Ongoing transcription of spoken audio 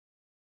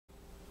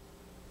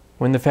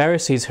When the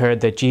Pharisees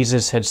heard that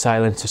Jesus had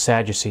silenced the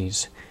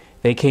Sadducees,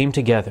 they came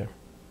together,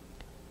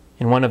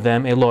 and one of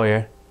them, a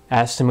lawyer,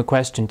 asked him a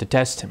question to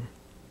test him.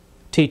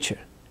 "Teacher,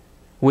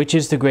 which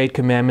is the great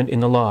commandment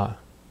in the law?"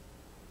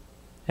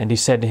 And he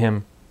said to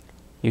him,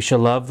 "You shall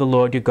love the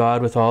Lord your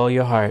God with all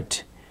your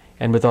heart,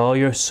 and with all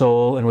your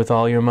soul, and with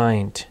all your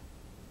mind.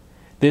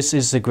 This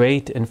is the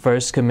great and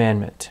first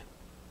commandment.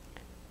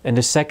 And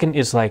the second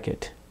is like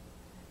it.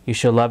 You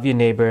shall love your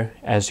neighbor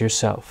as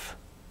yourself.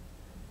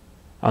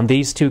 On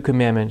these two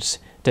commandments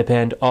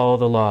depend all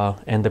the law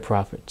and the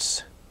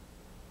prophets."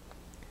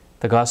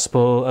 The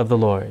Gospel of the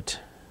Lord.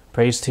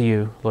 Praise to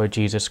you, Lord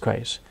Jesus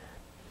Christ.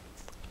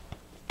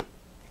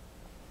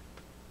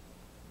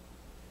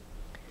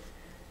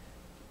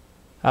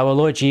 Our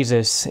Lord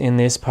Jesus, in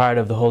this part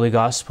of the Holy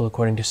Gospel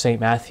according to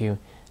St. Matthew,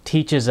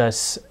 teaches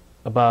us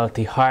about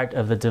the heart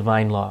of the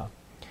divine law.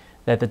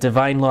 That the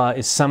divine law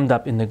is summed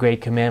up in the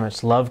great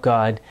commandments, love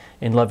God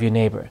and love your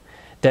neighbor.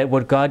 That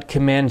what God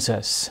commands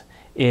us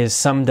is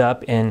summed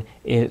up and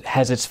it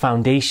has its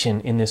foundation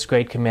in this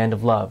great command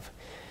of love.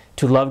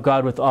 To love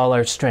God with all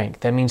our strength.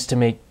 That means to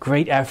make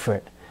great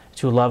effort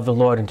to love the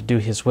Lord and to do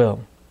His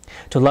will.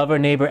 To love our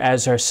neighbor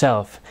as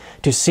ourself.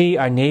 To see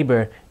our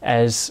neighbor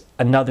as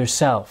another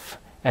self,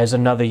 as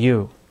another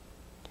you.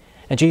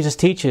 And Jesus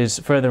teaches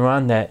further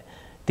on that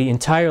the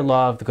entire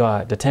law of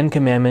God, the 10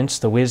 Commandments,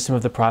 the wisdom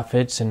of the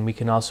prophets, and we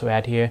can also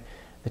add here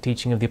the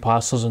teaching of the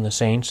apostles and the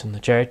saints and the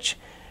church,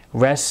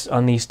 rests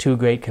on these two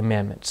great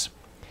commandments.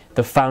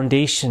 The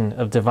foundation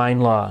of divine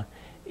law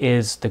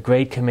is the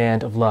great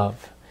command of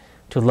love,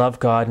 to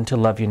love God and to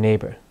love your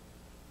neighbor.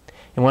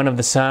 In one of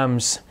the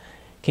Psalms,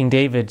 King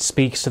David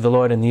speaks to the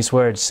Lord in these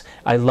words,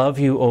 "I love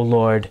you, O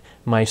Lord,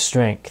 my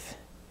strength."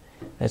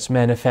 That's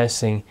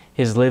manifesting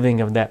his living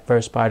of that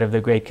first part of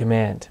the great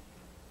command.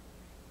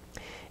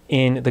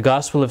 In the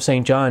Gospel of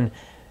St. John,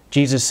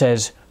 Jesus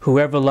says,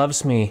 "Whoever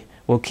loves me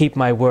will keep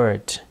my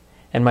word,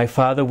 and my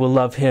Father will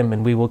love him,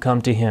 and we will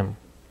come to him."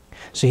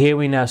 So here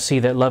we now see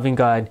that loving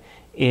God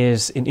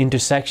is an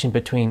intersection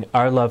between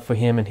our love for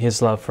Him and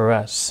His love for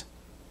us.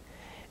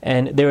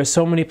 And there are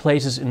so many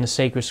places in the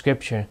sacred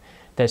Scripture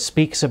that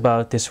speaks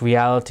about this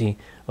reality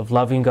of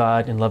loving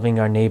God and loving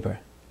our neighbor.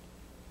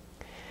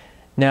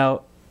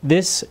 Now,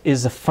 this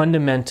is a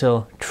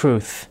fundamental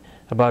truth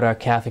about our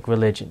Catholic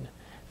religion.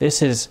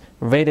 This is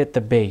right at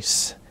the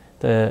base,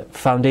 the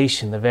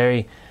foundation, the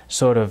very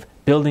sort of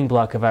building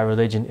block of our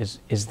religion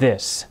is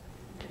this.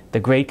 The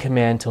great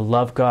command to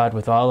love God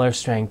with all our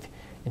strength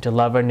and to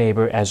love our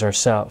neighbor as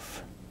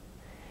ourselves.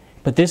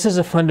 But this is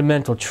a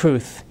fundamental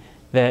truth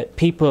that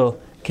people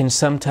can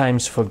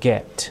sometimes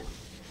forget.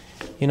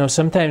 You know,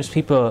 sometimes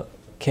people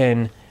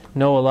can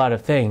know a lot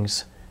of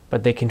things,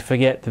 but they can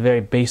forget the very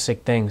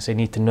basic things they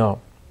need to know.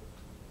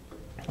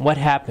 What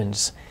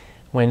happens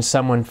when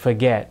someone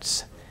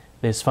forgets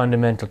this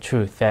fundamental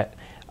truth that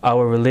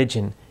our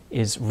religion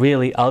is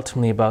really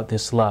ultimately about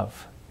this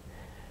love?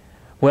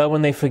 Well,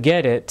 when they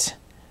forget it,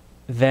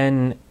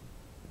 then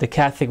the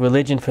Catholic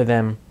religion for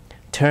them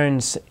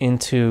turns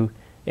into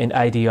an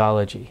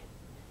ideology.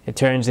 It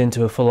turns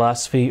into a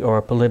philosophy or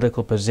a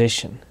political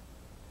position.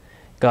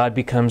 God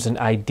becomes an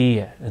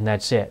idea, and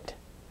that's it.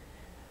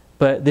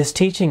 But this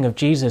teaching of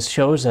Jesus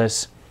shows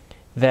us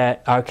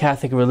that our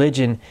Catholic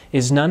religion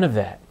is none of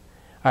that.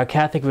 Our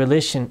Catholic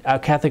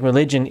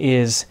religion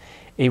is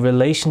a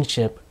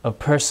relationship of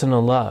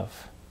personal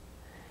love.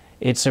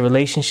 It's a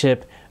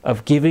relationship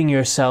of giving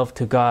yourself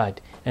to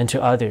God and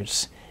to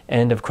others,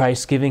 and of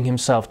Christ giving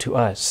Himself to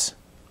us.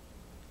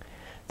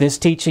 This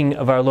teaching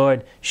of our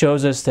Lord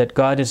shows us that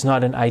God is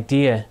not an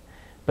idea,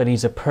 but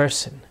He's a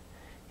person.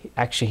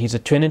 Actually, He's a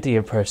trinity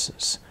of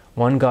persons.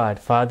 One God,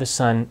 Father,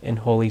 Son, and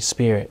Holy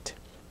Spirit.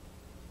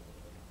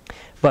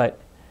 But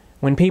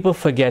when people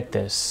forget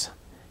this,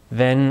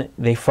 then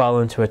they fall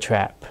into a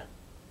trap.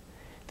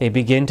 They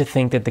begin to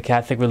think that the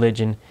Catholic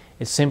religion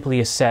is simply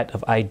a set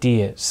of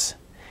ideas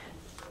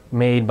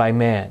made by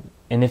man.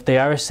 And if they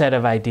are a set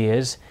of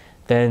ideas,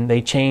 then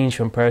they change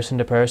from person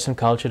to person,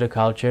 culture to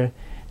culture,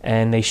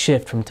 and they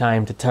shift from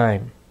time to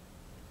time.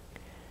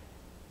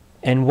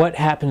 And what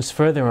happens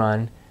further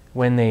on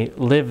when they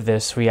live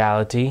this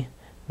reality,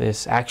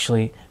 this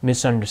actually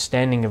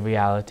misunderstanding of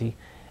reality,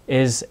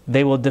 is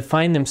they will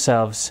define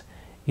themselves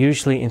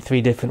usually in 3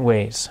 different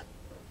ways.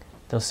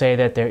 They'll say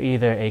that they're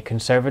either a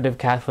conservative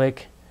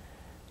Catholic,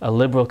 a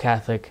liberal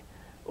Catholic,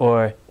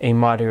 or a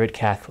moderate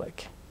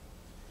Catholic.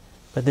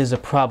 But there's a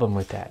problem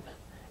with that.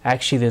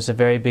 Actually, there's a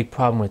very big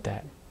problem with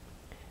that.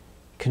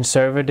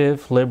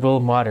 Conservative, liberal,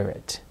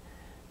 moderate,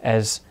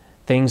 as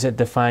things that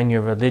define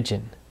your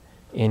religion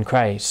in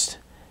Christ,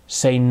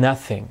 say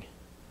nothing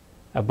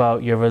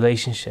about your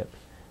relationship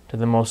to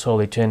the Most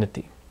Holy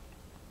Trinity.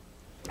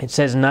 It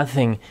says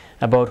nothing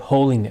about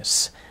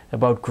holiness,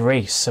 about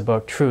grace,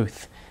 about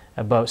truth,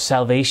 about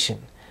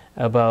salvation,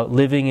 about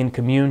living in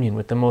communion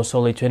with the Most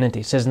Holy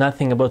Trinity. It says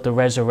nothing about the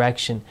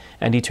resurrection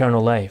and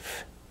eternal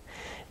life.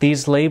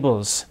 These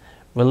labels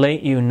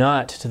relate you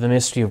not to the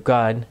mystery of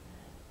God,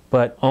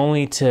 but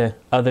only to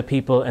other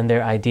people and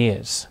their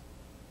ideas.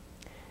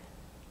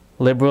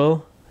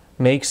 Liberal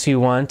makes you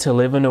want to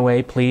live in a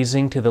way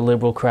pleasing to the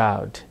liberal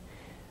crowd.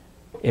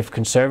 If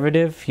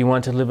conservative, you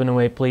want to live in a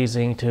way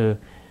pleasing to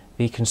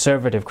the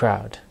conservative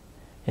crowd.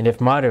 And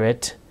if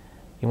moderate,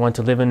 you want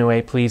to live in a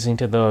way pleasing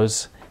to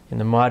those in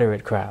the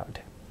moderate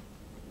crowd.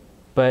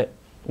 But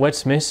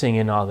what's missing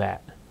in all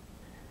that?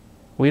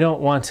 We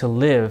don't want to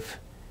live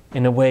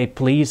in a way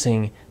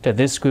pleasing to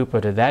this group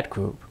or to that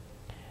group.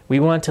 We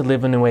want to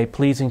live in a way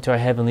pleasing to our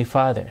Heavenly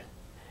Father.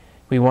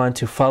 We want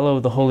to follow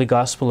the holy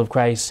gospel of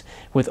Christ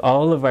with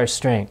all of our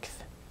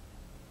strength.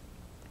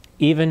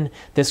 Even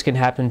this can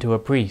happen to a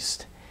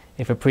priest.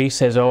 If a priest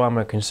says, oh, I'm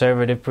a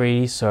conservative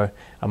priest, or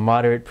a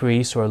moderate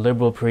priest, or a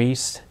liberal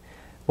priest,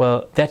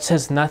 well, that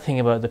says nothing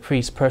about the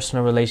priest's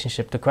personal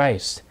relationship to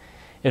Christ.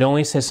 It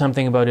only says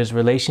something about his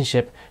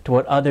relationship to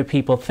what other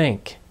people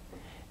think.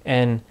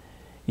 And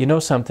you know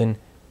something?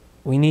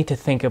 We need to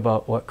think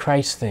about what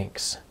Christ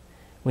thinks.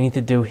 We need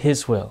to do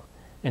His will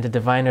and to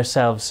define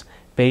ourselves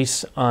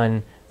based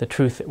on the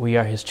truth that we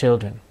are His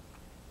children.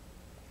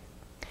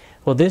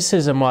 Well, this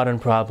is a modern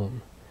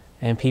problem,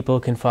 and people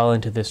can fall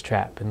into this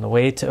trap. And the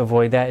way to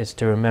avoid that is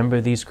to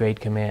remember these great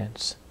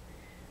commands.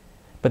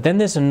 But then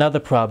there's another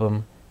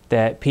problem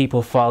that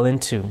people fall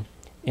into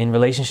in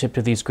relationship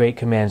to these great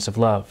commands of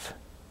love.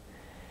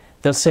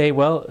 They'll say,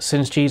 well,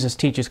 since Jesus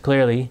teaches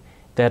clearly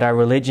that our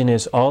religion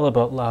is all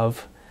about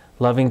love,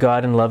 loving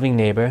God and loving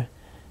neighbor,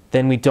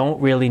 then we don't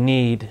really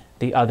need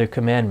the other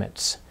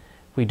commandments.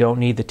 We don't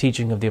need the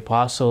teaching of the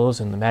apostles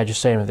and the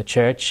magisterium of the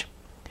church.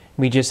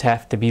 We just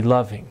have to be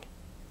loving.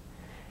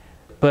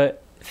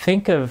 But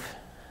think of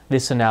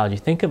this analogy.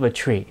 Think of a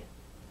tree,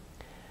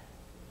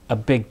 a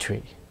big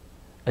tree.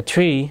 A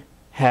tree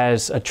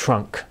has a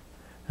trunk,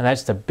 and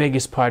that's the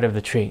biggest part of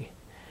the tree.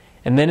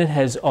 And then it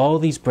has all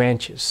these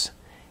branches.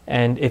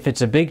 And if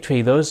it's a big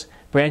tree, those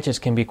branches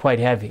can be quite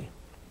heavy.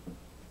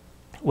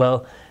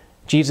 Well,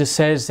 Jesus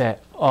says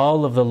that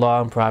all of the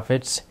law and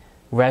prophets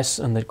rest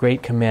on the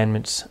great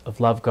commandments of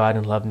love God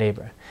and love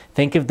neighbor.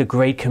 Think of the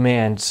great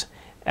commands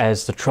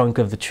as the trunk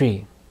of the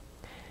tree.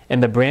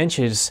 And the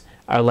branches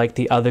are like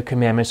the other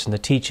commandments and the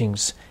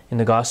teachings in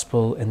the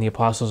gospel and the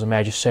apostles and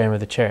magisterium of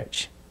the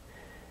church.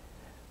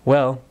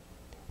 Well,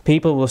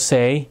 people will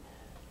say,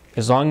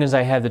 as long as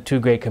I have the two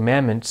great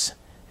commandments,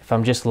 if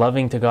I'm just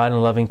loving to God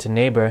and loving to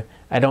neighbor,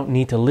 I don't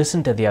need to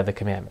listen to the other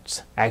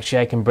commandments.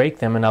 Actually, I can break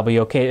them and I'll be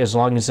okay as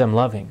long as I'm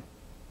loving.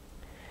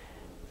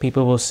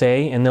 People will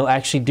say, and they'll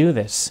actually do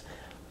this,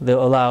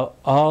 they'll allow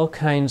all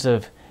kinds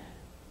of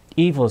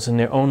evils in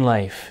their own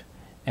life.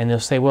 And they'll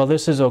say, well,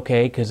 this is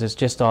okay because it's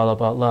just all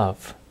about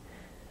love.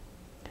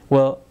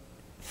 Well,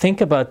 think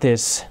about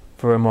this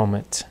for a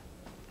moment.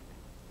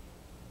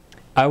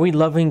 Are we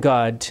loving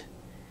God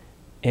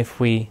if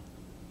we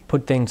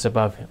put things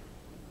above Him?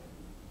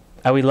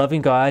 Are we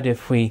loving God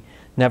if we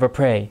never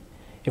pray?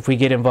 If we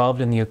get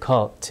involved in the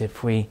occult?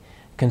 If we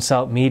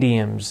consult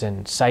mediums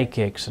and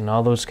psychics and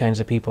all those kinds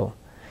of people?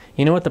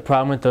 You know what the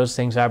problem with those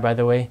things are, by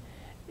the way?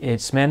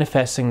 It's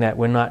manifesting that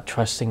we're not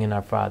trusting in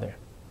our Father.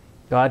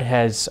 God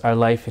has our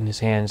life in His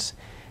hands.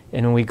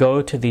 And when we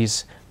go to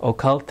these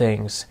occult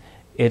things,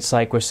 it's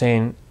like we're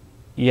saying,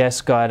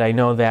 yes, God, I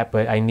know that,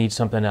 but I need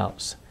something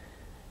else.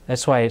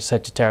 That's why it's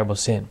such a terrible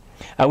sin.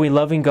 Are we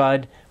loving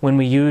God when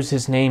we use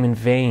His name in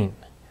vain,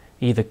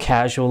 either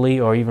casually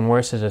or even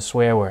worse as a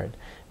swear word,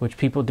 which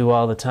people do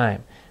all the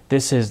time?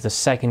 This is the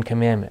second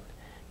commandment.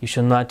 You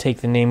shall not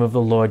take the name of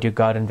the Lord your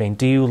God in vain.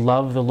 Do you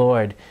love the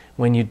Lord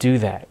when you do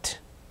that?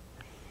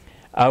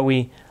 Are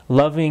we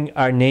loving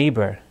our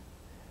neighbor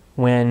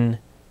when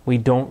we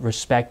don't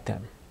respect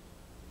them?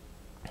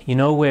 You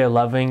know where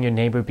loving your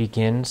neighbor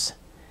begins?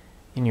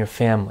 In your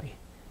family,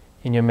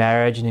 in your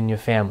marriage and in your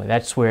family.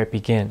 That's where it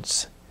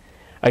begins.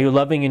 Are you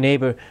loving your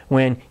neighbor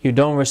when you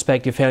don't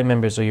respect your family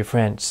members or your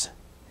friends?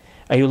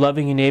 Are you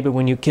loving your neighbor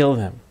when you kill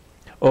them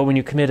or when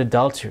you commit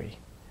adultery?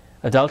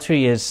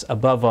 Adultery is,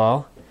 above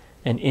all,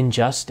 an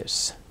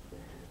injustice.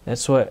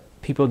 That's what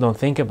people don't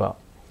think about.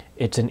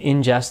 It's an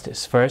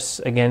injustice.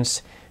 First,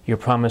 against your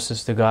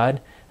promises to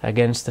God,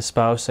 against the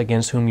spouse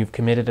against whom you've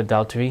committed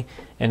adultery,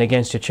 and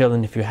against your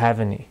children if you have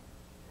any.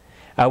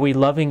 Are we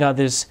loving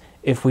others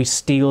if we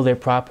steal their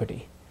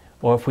property,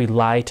 or if we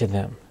lie to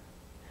them,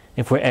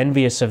 if we're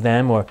envious of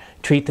them or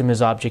treat them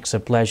as objects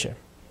of pleasure?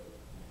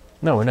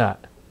 No, we're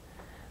not.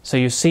 So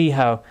you see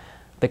how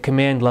the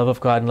command, love of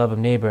God and love of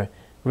neighbor,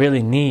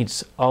 really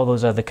needs all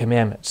those other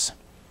commandments.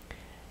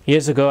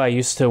 Years ago, I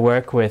used to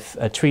work with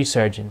a tree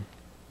surgeon,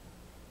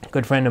 a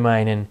good friend of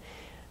mine, and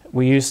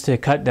we used to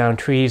cut down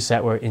trees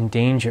that were in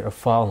danger of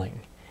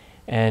falling.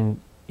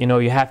 And, you know,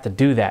 you have to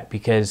do that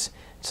because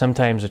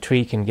sometimes a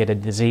tree can get a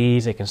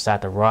disease, it can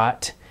start to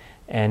rot,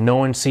 and no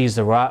one sees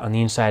the rot on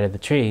the inside of the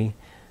tree,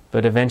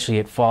 but eventually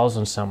it falls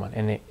on someone,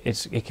 and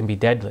it can be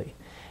deadly.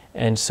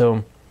 And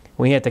so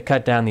we had to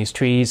cut down these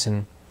trees,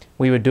 and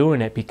we were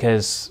doing it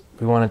because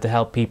we wanted to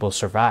help people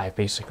survive,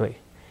 basically.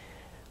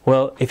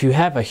 Well, if you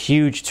have a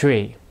huge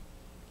tree,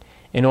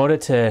 in order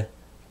to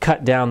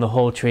cut down the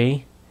whole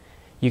tree,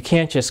 you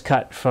can't just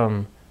cut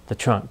from the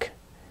trunk.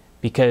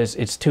 because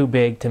it's too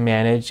big to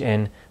manage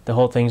and the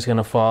whole thing's going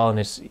to fall,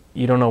 and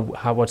you don't know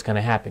what's going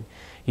to happen.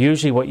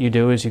 Usually what you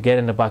do is you get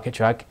in a bucket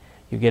truck,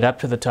 you get up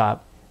to the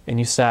top, and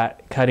you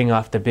start cutting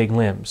off the big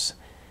limbs,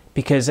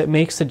 because it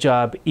makes the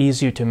job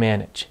easier to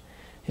manage.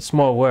 It's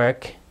more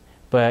work,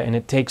 and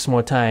it takes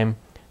more time,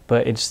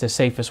 but it's the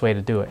safest way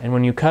to do it. And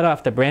when you cut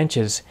off the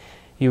branches,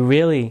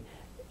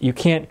 you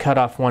can't cut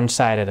off one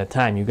side at a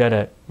time. You got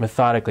to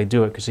methodically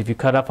do it, because if you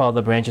cut off all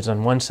the branches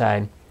on one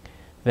side,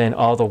 then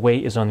all the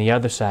weight is on the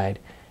other side,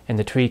 and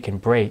the tree can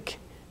break,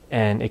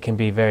 and it can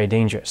be very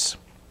dangerous.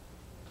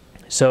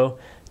 So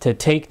to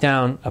take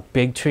down a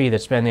big tree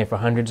that's been there for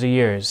hundreds of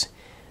years,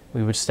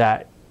 we would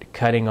start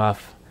cutting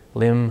off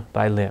limb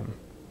by limb.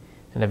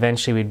 And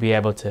eventually we'd be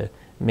able to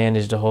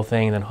manage the whole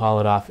thing and then haul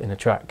it off in a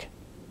truck.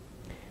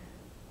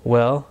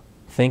 Well,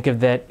 think of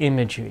that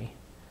imagery,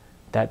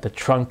 that the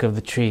trunk of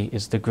the tree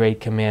is the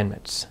great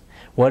commandments.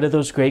 What are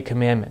those great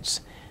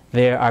commandments?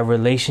 They are our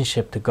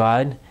relationship to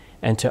God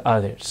and to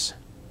others.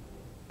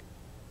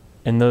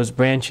 And those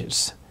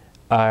branches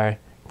are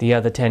the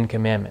other 10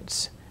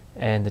 commandments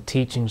and the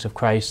teachings of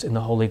Christ in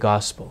the Holy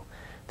Gospel,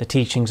 the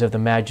teachings of the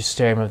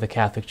Magisterium of the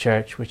Catholic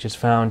Church, which is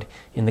found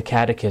in the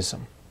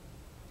Catechism.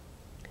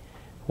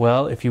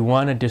 Well, if you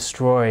want to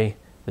destroy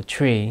the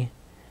tree,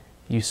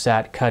 you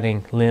start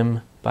cutting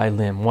limb by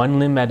limb, one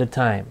limb at a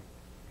time.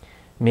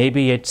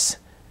 Maybe it's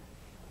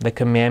the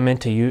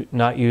commandment to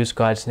not use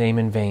God's name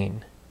in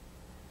vain.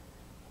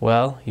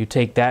 Well, you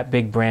take that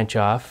big branch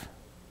off,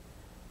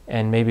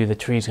 and maybe the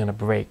tree's going to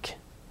break.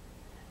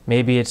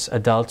 Maybe it's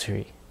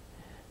adultery.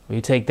 Well,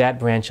 you take that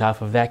branch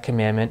off of that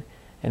commandment,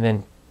 and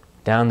then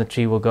down the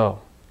tree will go.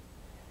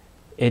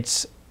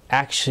 It's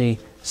actually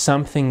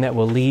something that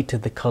will lead to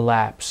the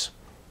collapse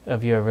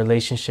of your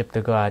relationship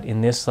to God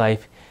in this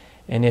life,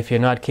 and if you're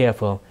not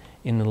careful,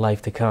 in the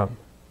life to come.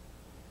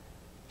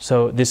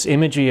 So this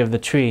imagery of the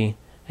tree,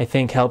 I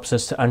think, helps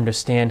us to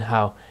understand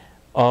how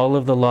all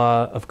of the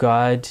law of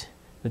God,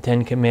 the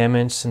 10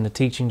 Commandments, and the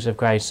teachings of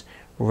Christ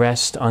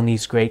rest on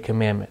these great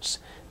commandments.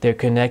 They're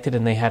connected,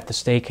 and they have to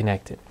stay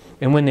connected.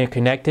 And when they're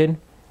connected,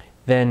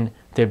 then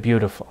they're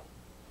beautiful.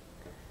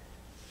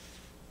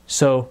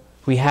 So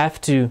we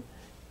have to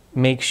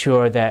make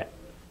sure that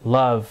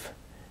love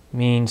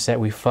means that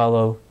we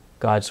follow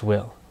God's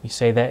will. We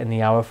say that in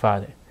the Our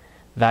Father,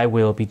 Thy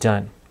will be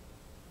done.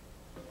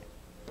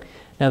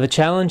 Now the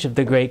challenge of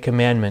the Great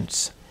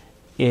Commandments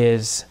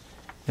is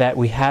that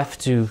we have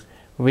to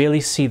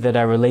really see that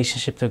our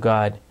relationship to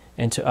God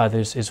and to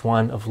others is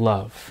one of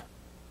love.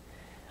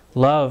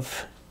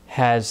 Love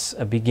has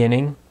a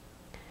beginning,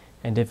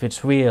 and if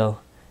it's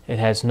real, it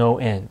has no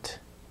end.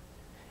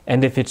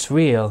 And if it's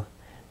real,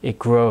 it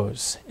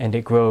grows, and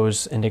it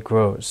grows, and it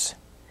grows.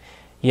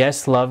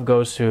 Yes, love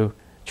goes through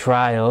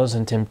trials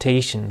and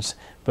temptations,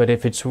 but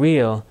if it's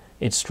real,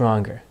 it's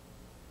stronger.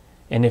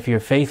 And if you're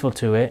faithful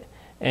to it,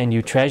 and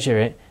you treasure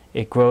it,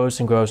 it grows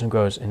and grows and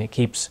grows, and it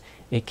keeps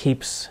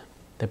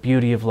the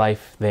beauty of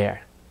life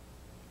there.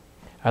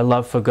 Our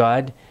love for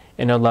God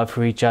and our love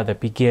for each other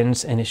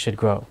begins, and it should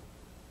grow.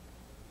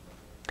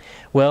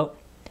 Well,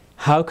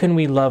 how can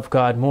we love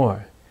God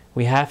more?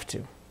 We have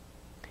to.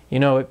 You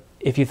know,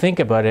 if you think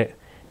about it,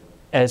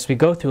 as we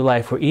go through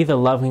life, we're either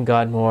loving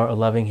God more or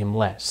loving Him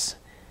less.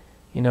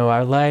 You know,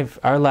 our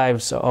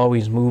lives are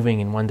always moving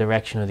in one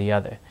direction or the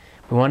other.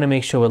 We want to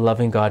make sure we're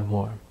loving God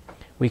more.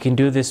 We can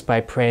do this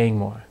by praying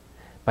more,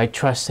 by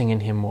trusting in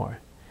Him more,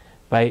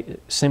 by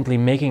simply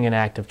making an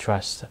act of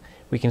trust.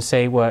 We can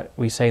say what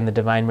we say in the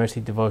Divine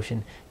Mercy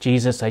Devotion,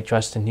 Jesus, I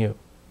trust in You.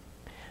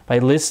 By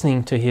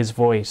listening to His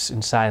voice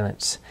in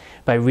silence,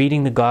 by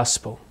reading the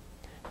Gospel,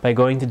 by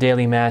going to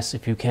daily Mass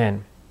if you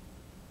can,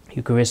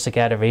 Eucharistic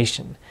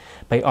adoration,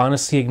 by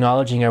honestly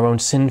acknowledging our own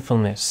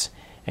sinfulness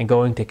and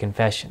going to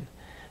confession.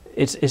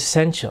 It's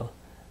essential.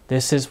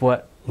 This is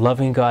what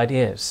loving God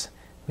is.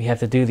 We have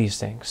to do these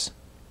things.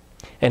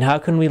 And how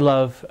can we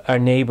love our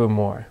neighbor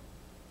more?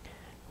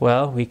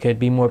 Well, we could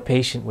be more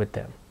patient with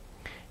them.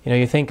 You know,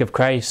 you think of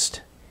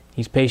Christ,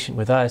 He's patient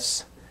with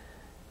us.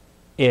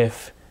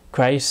 If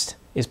Christ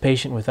is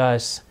patient with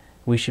us,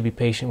 we should be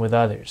patient with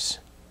others.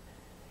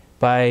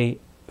 By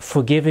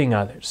forgiving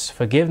others.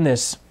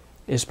 Forgiveness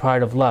is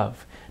part of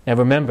love. Now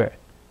remember,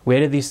 where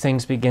do these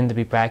things begin to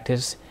be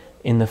practiced?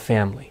 In the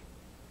family.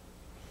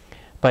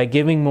 By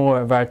giving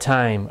more of our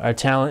time, our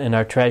talent, and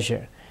our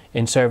treasure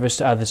in service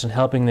to others and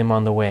helping them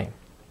on the way.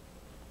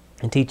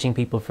 And teaching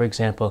people, for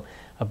example,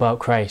 about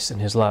Christ and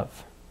His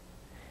love.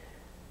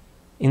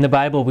 In the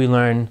Bible we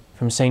learn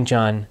from St.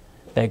 John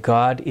that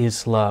God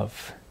is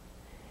love.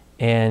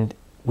 And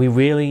we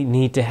really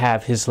need to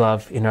have His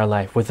love in our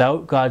life.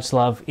 Without God's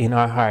love in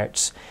our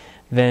hearts,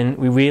 then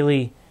we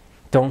really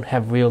don't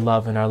have real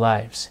love in our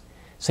lives.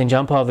 St.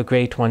 John Paul the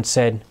Great once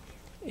said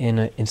in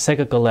an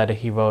encyclical letter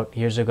he wrote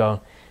years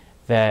ago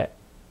that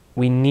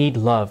we need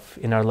love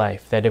in our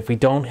life, that if we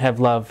don't have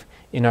love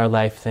in our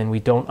life, then we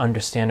don't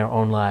understand our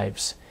own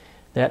lives,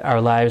 that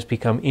our lives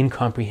become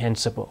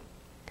incomprehensible.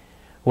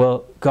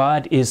 Well,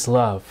 God is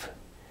love.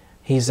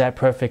 He's that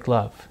perfect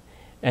love.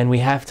 And we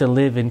have to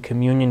live in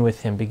communion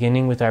with Him,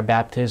 beginning with our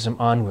baptism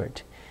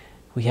onward.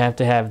 We have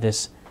to have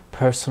this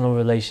personal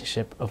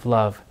relationship of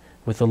love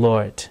with the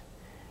Lord.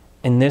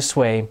 In this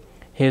way,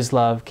 His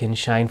love can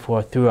shine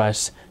forth through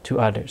us to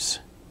others.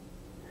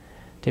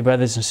 Dear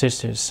brothers and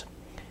sisters,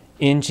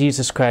 in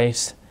Jesus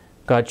Christ,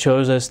 God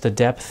shows us the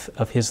depth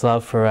of His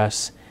love for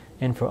us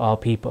and for all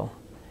people.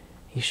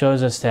 He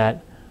shows us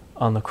that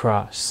on the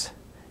cross.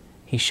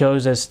 He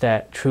shows us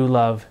that true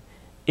love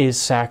is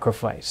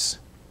sacrifice.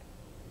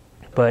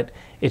 But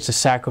it's a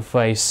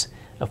sacrifice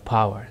of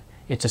power.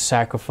 It's a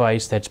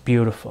sacrifice that's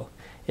beautiful.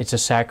 It's a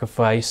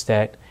sacrifice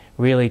that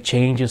really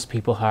changes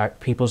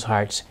people's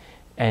hearts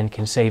and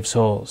can save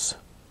souls.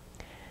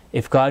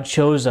 If God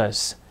shows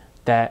us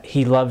that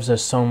He loves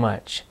us so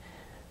much,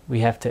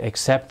 we have to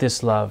accept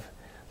this love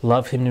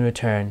Him in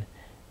return,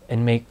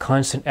 and make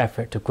constant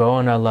effort to grow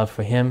in our love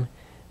for Him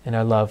and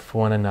our love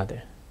for one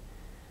another.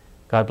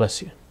 God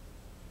bless you.